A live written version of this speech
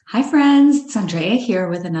Hi, friends. It's Andrea here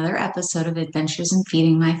with another episode of Adventures in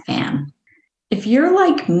Feeding My Fam. If you're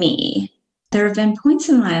like me, there have been points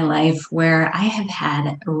in my life where I have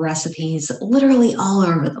had recipes literally all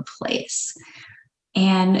over the place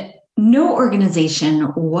and no organization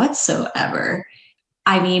whatsoever.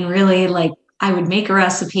 I mean, really, like I would make a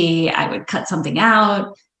recipe, I would cut something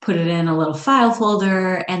out, put it in a little file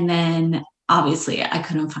folder, and then obviously I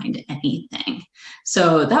couldn't find anything.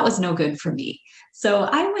 So that was no good for me. So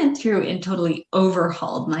I went through and totally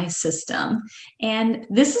overhauled my system. And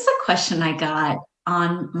this is a question I got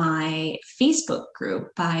on my Facebook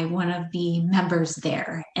group by one of the members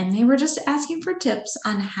there. And they were just asking for tips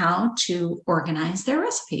on how to organize their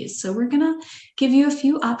recipes. So we're going to give you a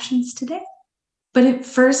few options today. But at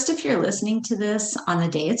first, if you're listening to this on the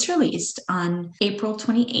day it's released on April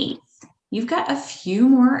 28th, you've got a few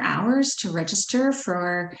more hours to register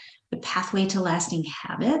for the Pathway to Lasting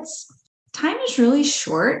Habits. Time is really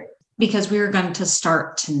short because we are going to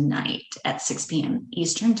start tonight at 6 p.m.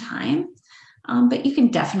 Eastern Time, but you can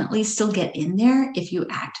definitely still get in there if you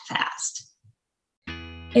act fast.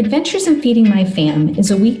 Adventures in Feeding My Fam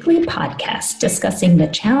is a weekly podcast discussing the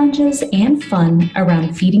challenges and fun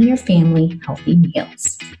around feeding your family healthy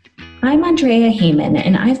meals. I'm Andrea Heyman,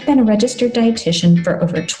 and I've been a registered dietitian for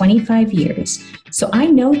over 25 years, so I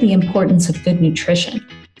know the importance of good nutrition.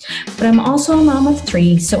 But I'm also a mom of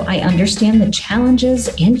 3, so I understand the challenges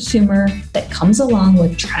and humor that comes along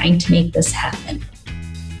with trying to make this happen.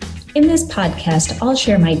 In this podcast, I'll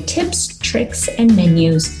share my tips, tricks, and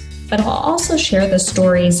menus, but I'll also share the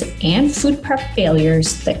stories and food prep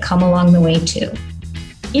failures that come along the way too.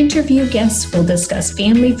 Interview guests will discuss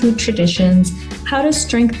family food traditions, how to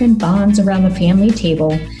strengthen bonds around the family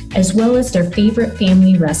table, as well as their favorite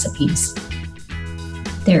family recipes.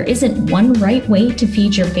 There isn't one right way to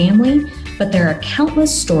feed your family, but there are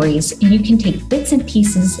countless stories, and you can take bits and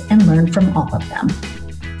pieces and learn from all of them.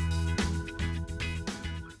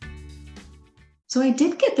 So I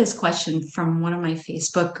did get this question from one of my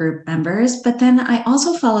Facebook group members, but then I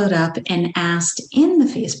also followed up and asked in the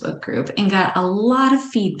Facebook group and got a lot of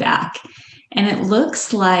feedback. And it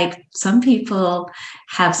looks like some people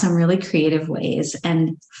have some really creative ways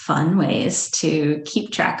and fun ways to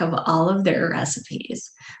keep track of all of their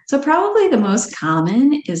recipes. So probably the most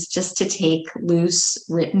common is just to take loose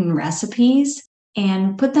written recipes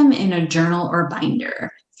and put them in a journal or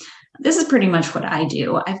binder. This is pretty much what I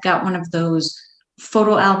do. I've got one of those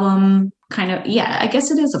photo album I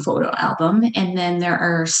guess it is a photo album. And then there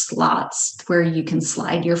are slots where you can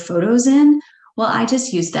slide your photos in. Well, I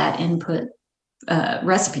just use that and put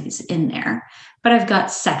recipes in there, but I've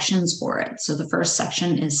got sections for it. So the first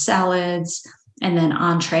section is salads, and then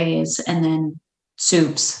entrees, and then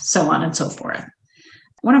soups, so on and so forth.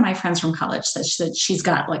 One of my friends from college says that she's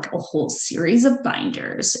got like a whole series of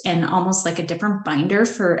binders and almost like a different binder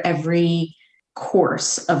for every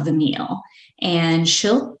course of the meal. And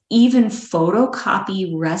she'll even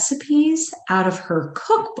photocopy recipes out of her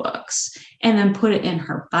cookbooks and then put it in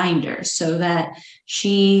her binder so that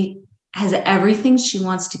she has everything she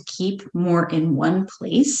wants to keep more in one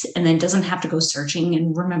place and then doesn't have to go searching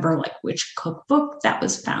and remember like which cookbook that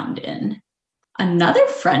was found in. Another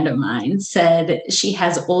friend of mine said she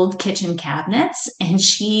has old kitchen cabinets and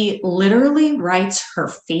she literally writes her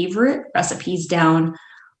favorite recipes down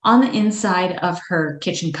on the inside of her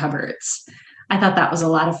kitchen cupboards. I thought that was a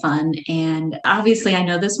lot of fun. And obviously I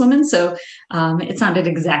know this woman, so it sounded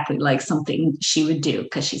exactly like something she would do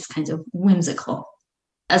because she's kind of whimsical.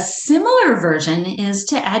 A similar version is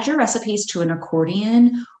to add your recipes to an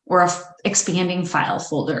accordion or a expanding file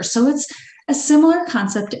folder. So it's a similar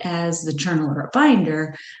concept as the journal or a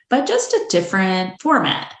binder, but just a different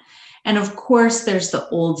format. And of course, there's the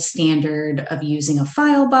old standard of using a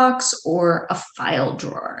file box or a file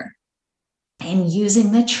drawer and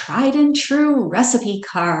using the tried and true recipe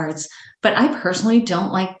cards. But I personally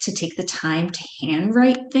don't like to take the time to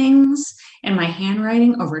handwrite things and my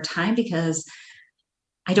handwriting over time because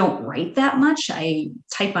I don't write that much. I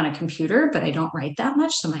type on a computer, but I don't write that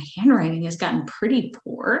much. So my handwriting has gotten pretty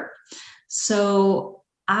poor. So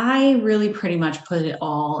I really pretty much put it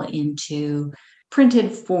all into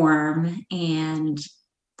printed form and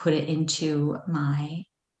put it into my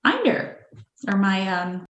binder or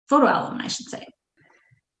my photo album, I should say.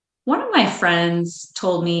 One of my friends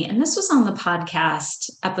told me, and this was on the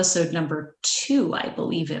podcast episode number 2, I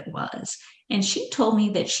believe it was, and she told me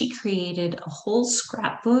that she created a whole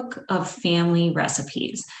scrapbook of family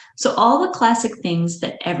recipes. So all the classic things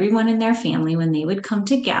that everyone in their family, when they would come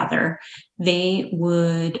to gather, they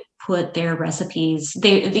would put their recipes,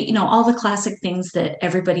 all the classic things that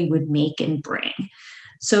everybody would make and bring.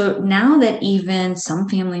 So now that even some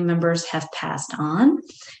family members have passed on,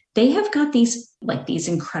 they have got these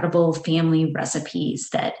incredible family recipes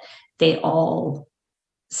that they all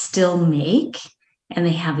still make, and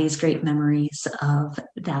they have these great memories of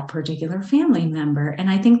that particular family member. And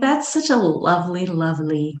I think that's such a lovely,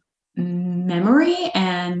 lovely memory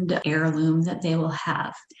and heirloom that they will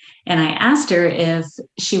have. And I asked her if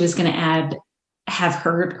she was going to have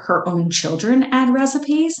her own children add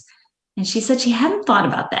recipes. And she said she hadn't thought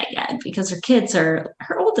about that yet because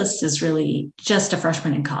her oldest is really just a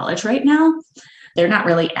freshman in college right now. They're not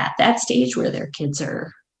really at that stage where their kids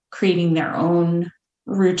are creating their own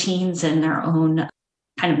routines and their own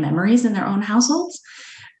kind of memories in their own households.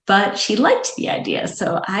 But she liked the idea.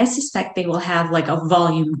 So I suspect they will have like a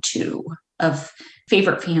volume 2 of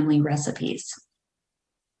favorite family recipes.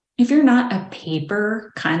 If you're not a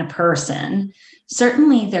paper kind of person,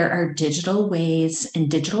 certainly there are digital ways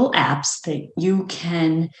and digital apps that you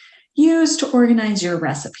can use to organize your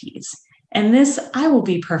recipes. And this, I will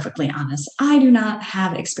be perfectly honest, I do not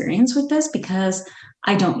have experience with this because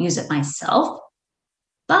I don't use it myself.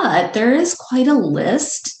 But there is quite a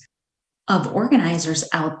list of organizers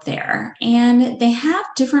out there, and they have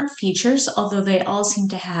different features, although they all seem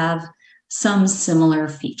to have some similar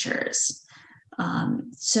features.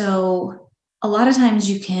 So a lot of times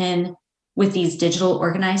with these digital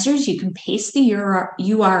organizers, you can paste the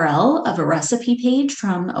URL of a recipe page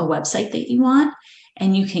from a website that you want,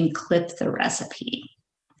 and you can clip the recipe.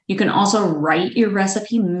 You can also write your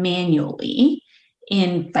recipe manually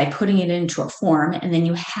by putting it into a form, and then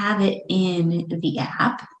you have it in the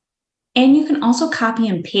app. And you can also copy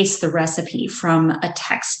and paste the recipe from a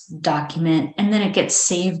text document, and then it gets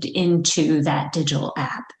saved into that digital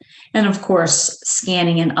app. And of course,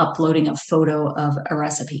 scanning and uploading a photo of a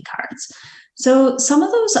recipe cards. So some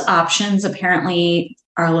of those options apparently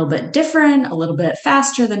are a little bit different, a little bit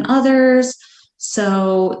faster than others.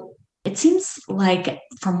 So it seems like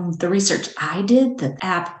from the research I did, the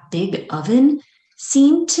app Big Oven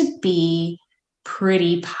seemed to be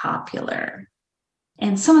pretty popular.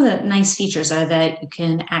 And some of the nice features are that you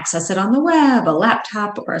can access it on the web, a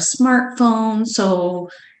laptop, or a smartphone.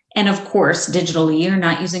 And of course, digitally, you're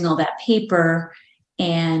not using all that paper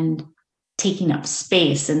and taking up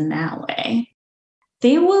space in that way.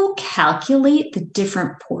 They will calculate the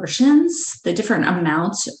different portions, the different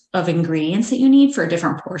amounts of ingredients that you need for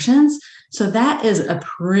different portions. So that is a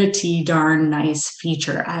pretty darn nice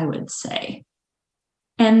feature, I would say.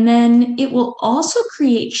 And then it will also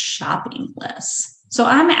create shopping lists. So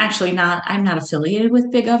I'm not affiliated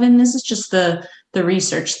with Big Oven. This is just the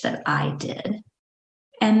research that I did.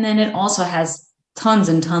 And then it also has tons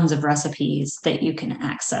and tons of recipes that you can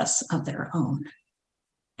access of their own.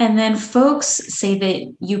 And then folks say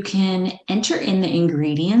that you can enter in the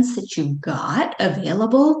ingredients that you've got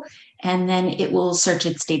available, and then it will search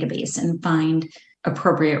its database and find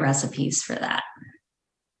appropriate recipes for that.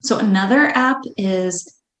 So another app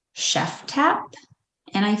is ChefTap.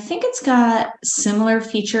 And I think it's got similar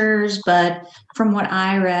features, but from what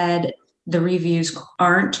I read, the reviews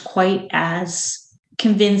aren't quite as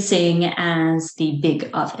convincing as the Big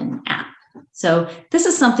Oven app. So this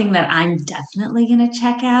is something that I'm definitely going to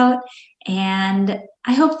check out. And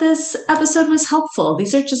I hope this episode was helpful.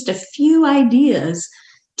 These are just a few ideas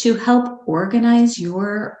to help organize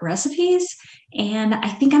your recipes. And I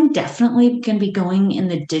think I'm definitely going to be going in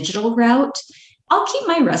the digital route. I'll keep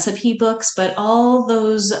my recipe books, but all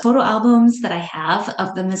those photo albums that I have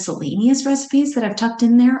of the miscellaneous recipes that I've tucked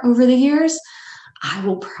in there over the years, I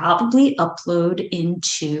will probably upload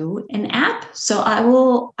into an app. So I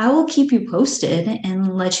will keep you posted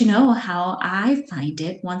and let you know how I find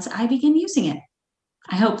it once I begin using it.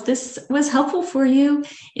 I hope this was helpful for you.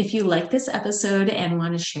 If you like this episode and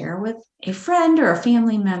want to share with a friend or a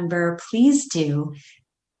family member, please do.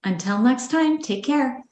 Until next time, take care.